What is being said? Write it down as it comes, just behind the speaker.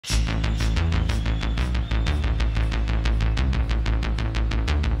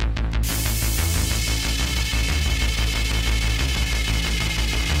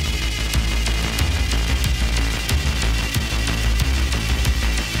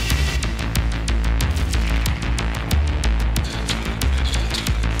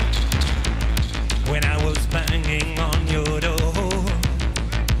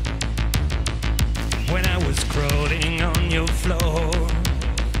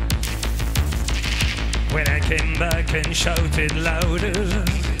came back and shouted louder.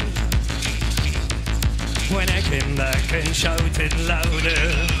 When I came back and shouted louder,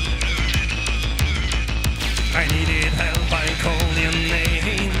 I needed help, I called your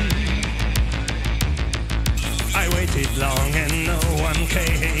name. I waited long and no one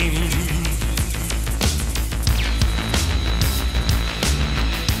came.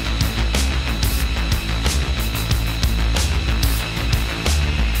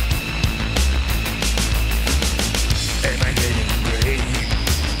 Am I getting gray?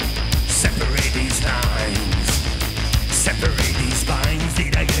 Separate these lines, separate these spines.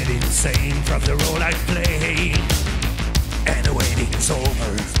 Did I get insane from the role I played? And the waiting's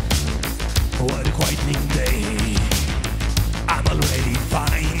over. What a quietening day. I'm already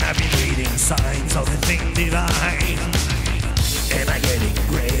fine. I've been reading signs of the thing divine. Am I getting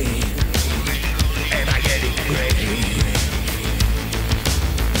gray? Am I getting gray?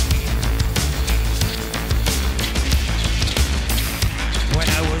 When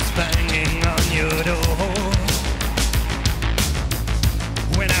I was banging on your door,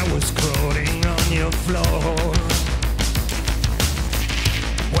 when I was crawling on your floor,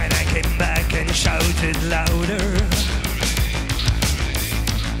 when I came back and shouted louder,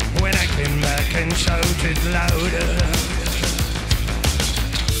 when I came back and shouted louder.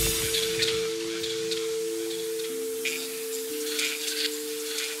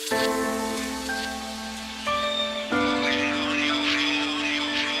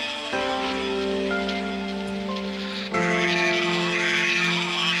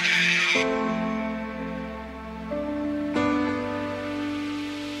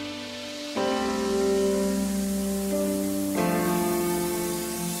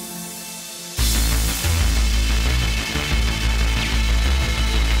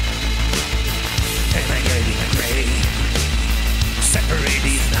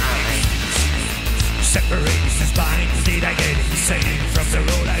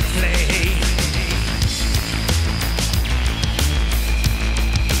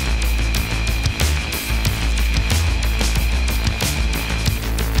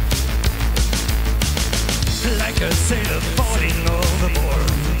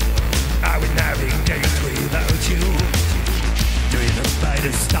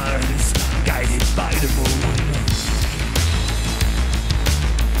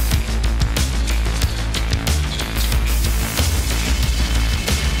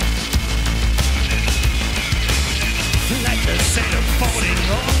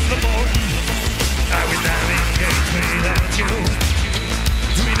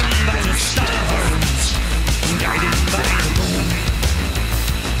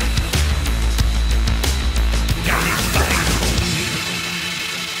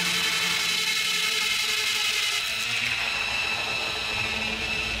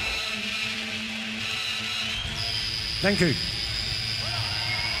 Thank you.